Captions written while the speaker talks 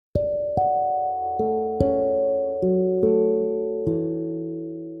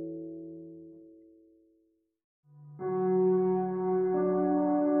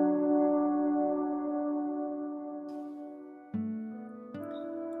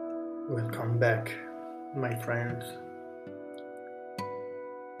Welcome back, my friends.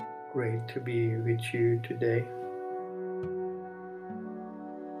 Great to be with you today.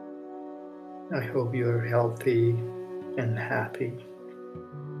 I hope you're healthy and happy.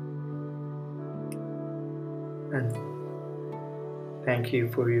 And thank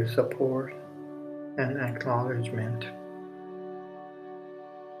you for your support and acknowledgement.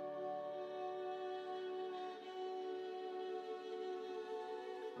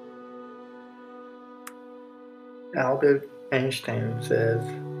 Albert Einstein says,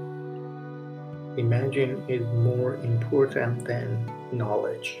 imagine is more important than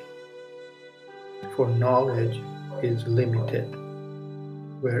knowledge, for knowledge is limited,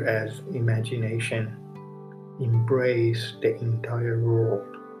 whereas imagination embraces the entire world,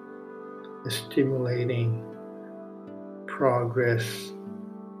 stimulating progress,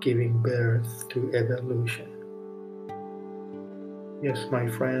 giving birth to evolution. Yes, my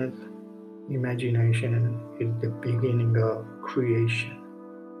friends, imagination is the beginning of creation,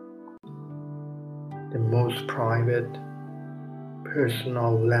 the most private,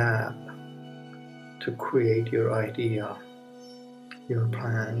 personal lab to create your idea, your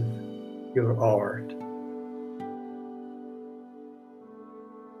plans, your art,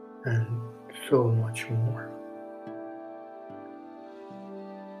 and so much more.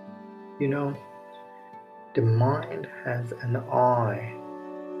 You know, the mind has an eye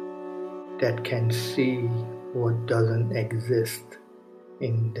that can see what doesn't exist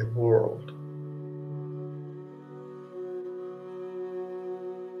in the world.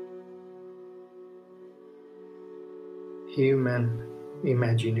 Human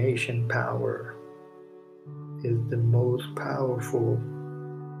imagination power is the most powerful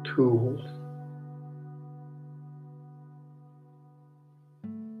tool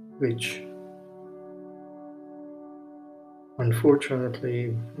which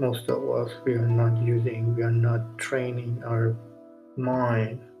unfortunately most of us we are not using, we are not training our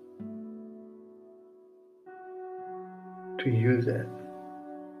mind to use it.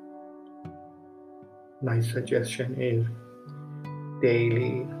 My suggestion is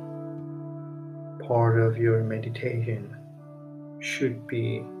daily part of your meditation should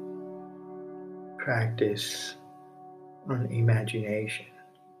be practice on imagination.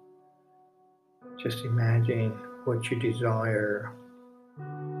 Just imagine what you desire,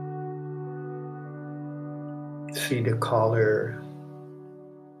 see the color,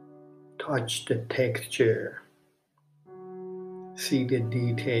 touch the texture, see the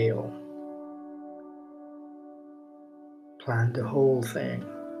detail, plan the whole thing.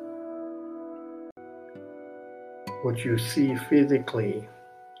 What you see physically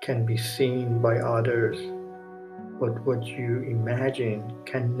can be seen by others, but what you imagine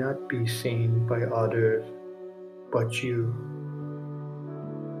cannot be seen by others but you,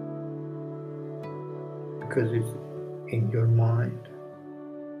 because it's in your mind.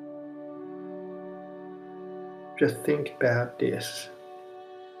 Just think about this.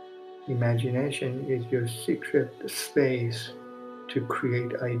 Imagination is your secret space to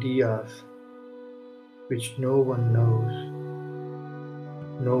create ideas which no one knows,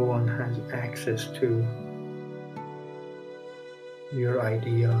 no one has access to. Your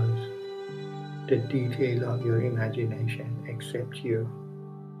ideas, the detail of your imagination except you.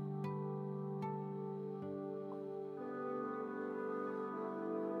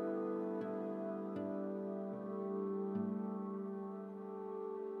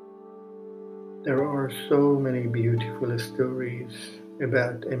 There are so many beautiful stories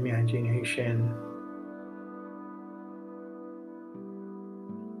about imagination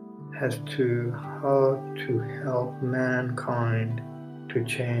as to how to help mankind to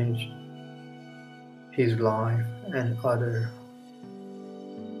change his life and other.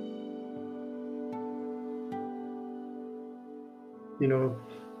 You know,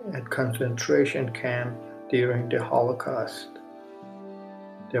 at concentration camp during the Holocaust,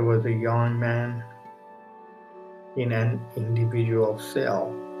 there was a young man in an individual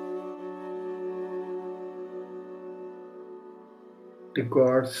cell. The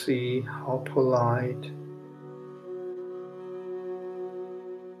guards see how polite,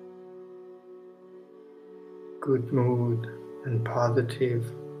 good mood, and positive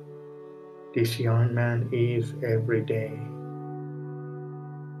this young man is every day,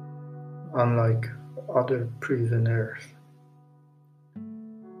 unlike other prisoners.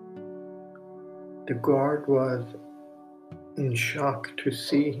 The guard was in shock to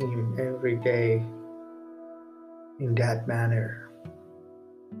see him every day in that manner.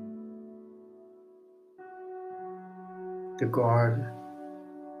 The guard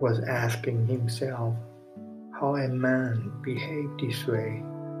was asking himself how a man behaved this way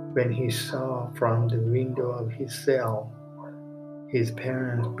when he saw from the window of his cell his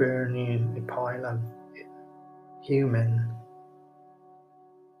parents burning a pile of human.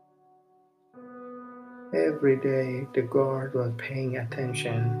 Every day the guard was paying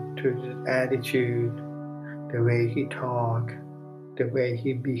attention to his attitude, the way he talked, the way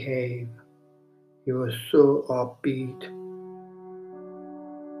he behaved. He was so upbeat,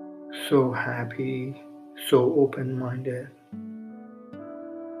 so happy, so open-minded.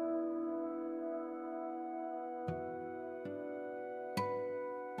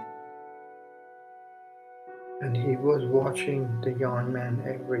 And he was watching the young man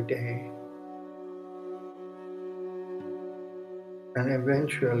every day. And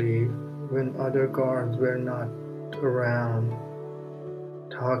eventually, when other guards were not around,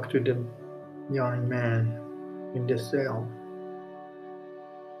 talked to the young man in the cell.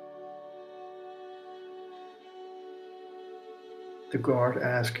 The guard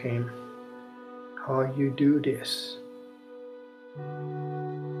asked him, "How you do this?"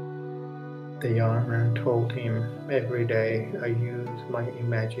 The young man told him, "Every day I use my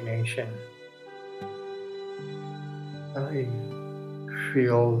imagination. I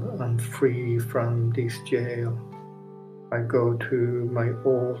feel I'm free from this jail. I go to my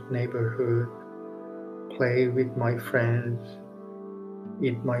old neighborhood, play with my friends,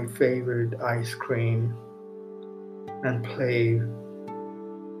 eat my favorite ice cream, and play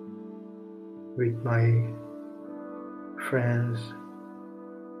with my friends.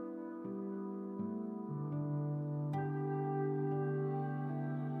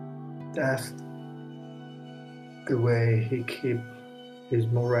 That's the way he keep his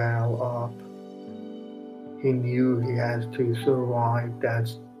morale up. He knew he has to survive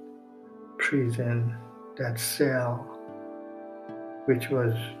that prison, that cell, which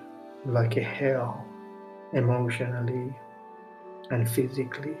was like a hell emotionally and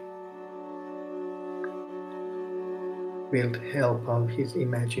physically. With the help of his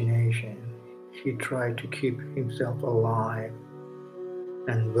imagination, he tried to keep himself alive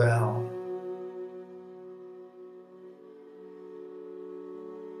and well.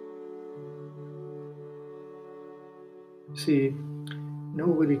 See,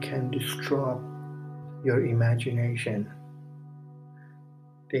 nobody can disrupt your imagination.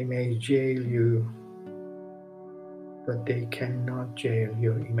 They may jail you, but they cannot jail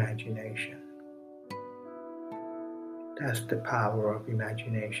your imagination. That's the power of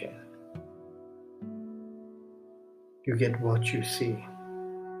imagination. You get what you see.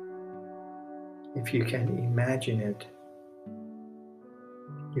 If you can imagine it,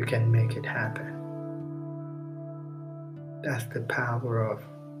 you can make it happen. That's the power of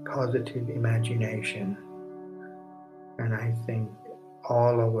positive imagination. And I think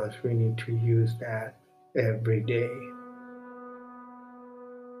all of us, we need to use that every day.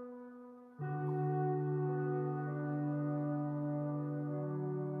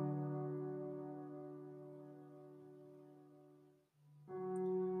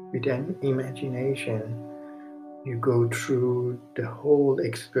 With an imagination, you go through the whole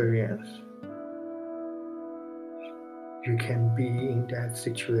experience. You can be in that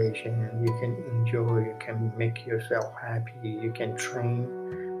situation and you can enjoy, you can make yourself happy, you can train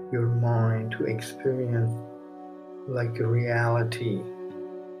your mind to experience like a reality.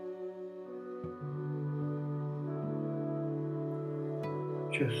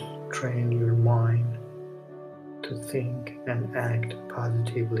 Just train your mind to think and act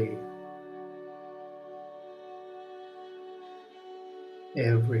positively.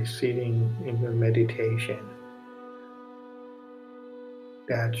 Every sitting in your meditation,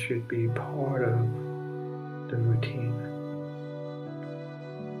 that should be part of the routine.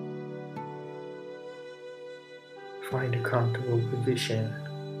 Find a comfortable position.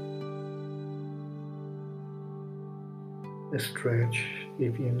 Stretch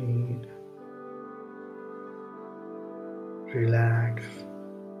if you need. Relax.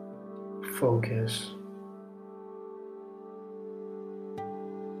 Focus.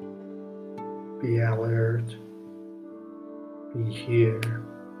 Be alert. Be here.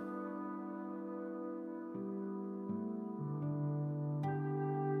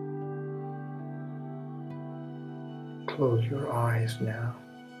 Close your eyes now.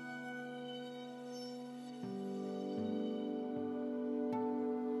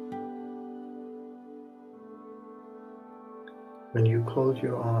 When you close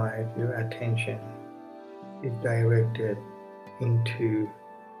your eyes, your attention is directed into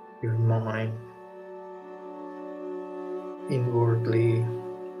your mind inwardly.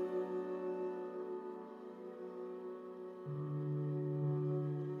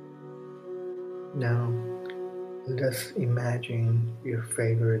 Now Let's imagine your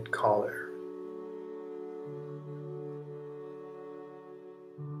favorite color.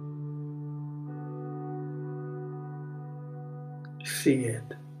 See it.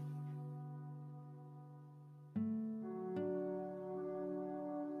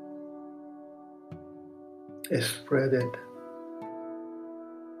 Spread it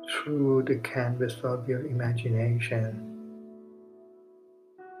through the canvas of your imagination.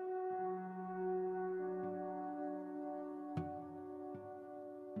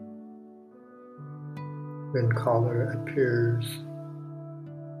 When color appears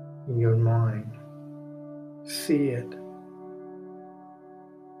in your mind, see it,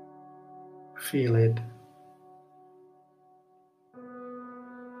 feel it,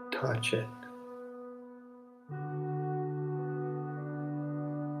 touch it.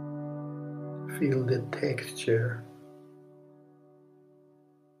 Feel the texture.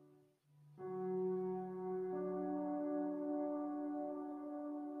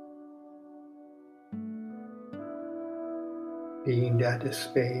 Be in that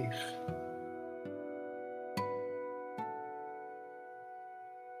space.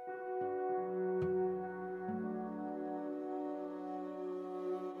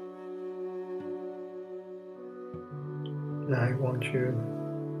 And I want you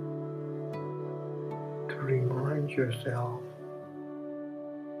to remind yourself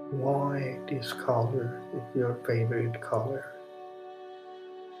why this color is your favorite color.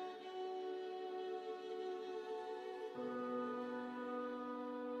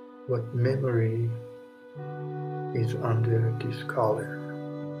 What memory is under this color?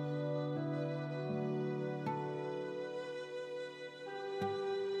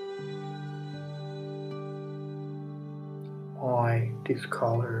 Why this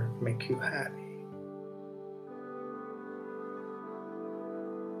color make you happy?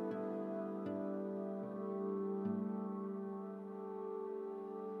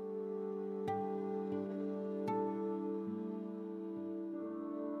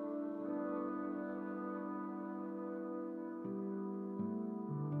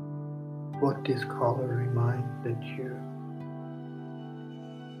 What this color reminded you?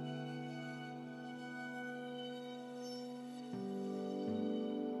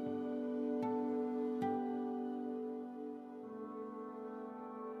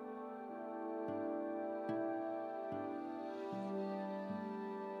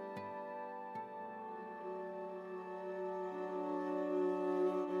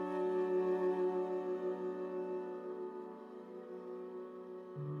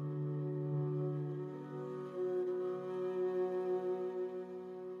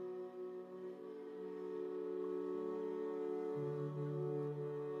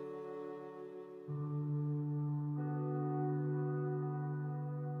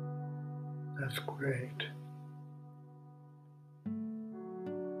 That's great.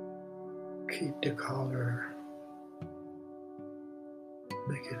 Keep the color,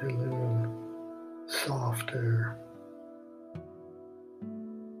 make it a little softer.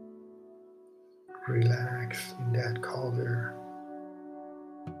 Relax in that color.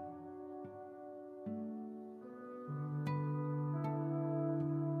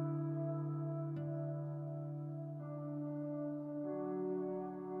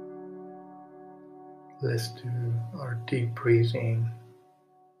 Let's do our deep breathing.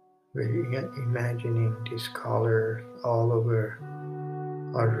 We're imagining these colors all over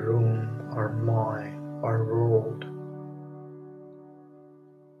our room, our mind, our world.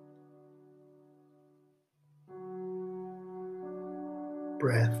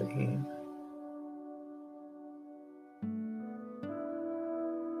 Breath in.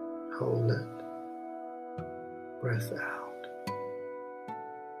 Hold it. Breath out.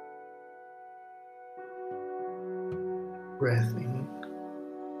 Breath in.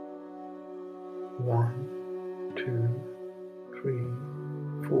 1, 2,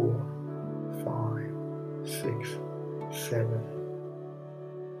 3, 4, 5, 6, 7.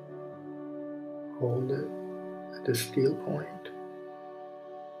 Hold it at the still point.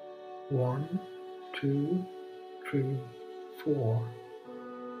 1, 2, 3, 4.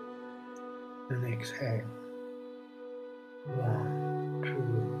 And exhale. 1, 2,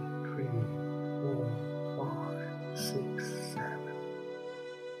 3, 4, 5, 6, 7.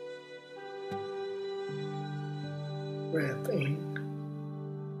 Breath in.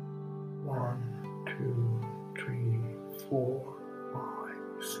 1, 2, 3, 4,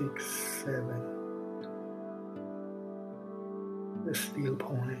 5, 6, 7. The still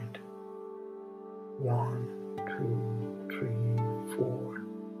point. 1, 2, 3, 4.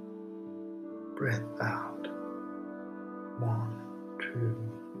 Breath out. 1, 2,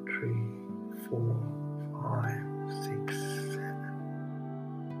 3, 4, 5,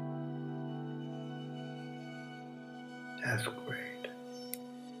 That's great.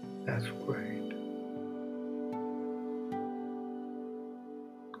 That's great.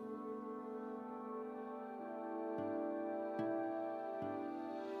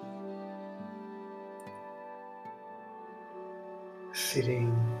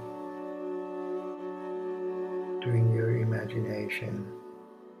 Sitting, doing your imagination,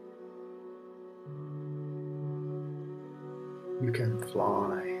 you can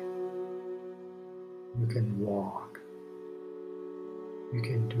fly, you can walk, you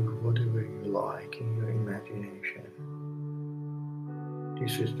can do whatever you like in your imagination.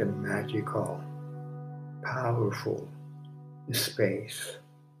 This is the magical, powerful space.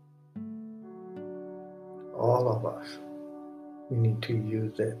 All of us, we need to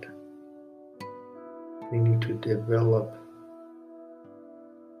use it. We need to develop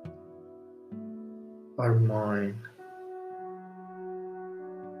our mind.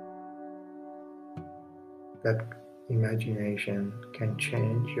 That imagination can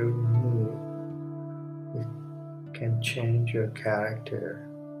change your mood. It can change your character.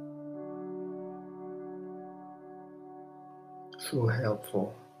 So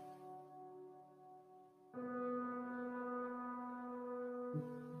helpful.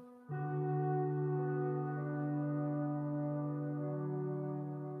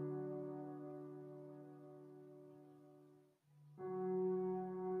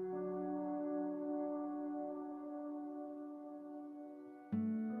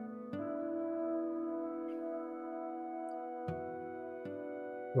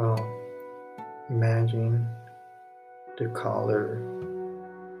 Well, imagine the color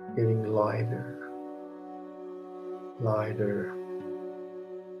getting lighter, lighter,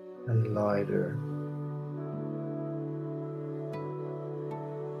 and lighter.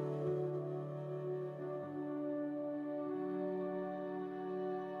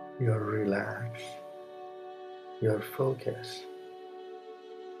 You're relaxed, you're focused.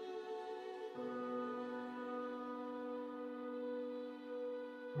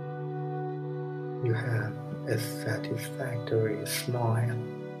 You have a satisfactory smile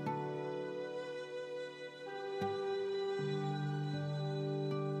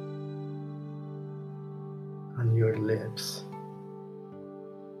on your lips.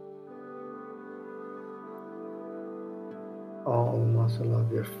 All muscle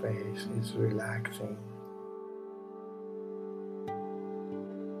of your face is relaxing.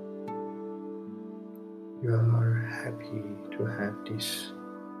 You are happy to have this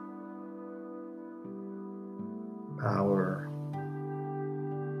power.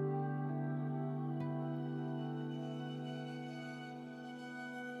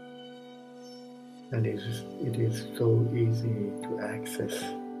 And it is so easy to access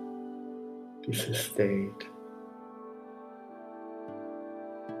this state.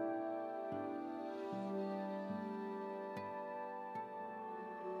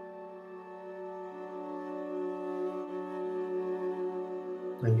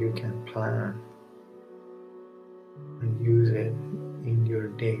 And you can plan and use it in your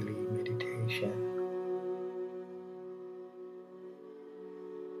daily meditation.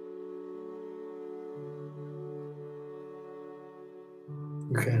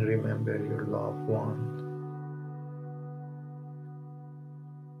 You can remember your loved one.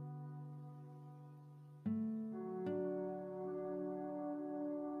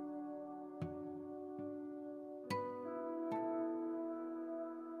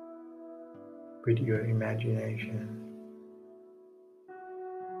 With your imagination,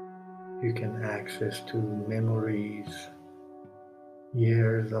 you can access to memories,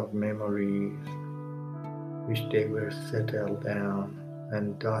 years of memories, which they were settled down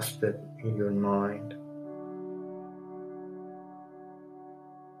and dusted in your mind.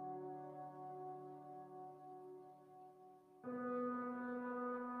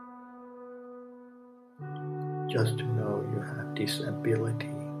 Just to know you have this ability.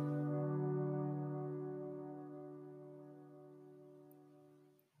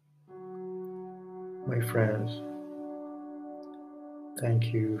 My friends,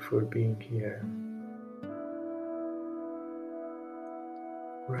 thank you for being here.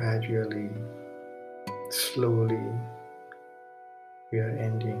 Gradually, slowly, we are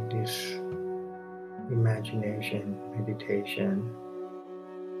ending this imagination meditation.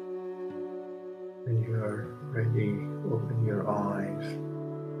 When you are ready, open your eyes.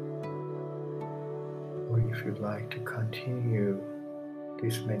 Or if you'd like to continue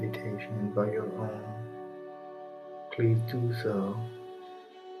this meditation by your own, please do so.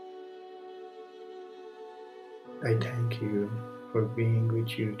 I thank you for being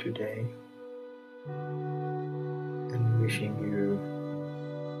with you today and wishing you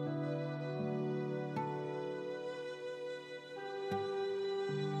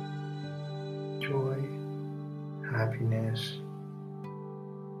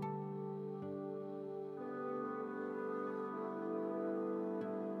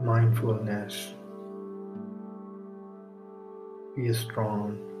mindfulness. Be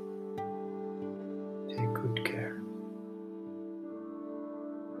strong.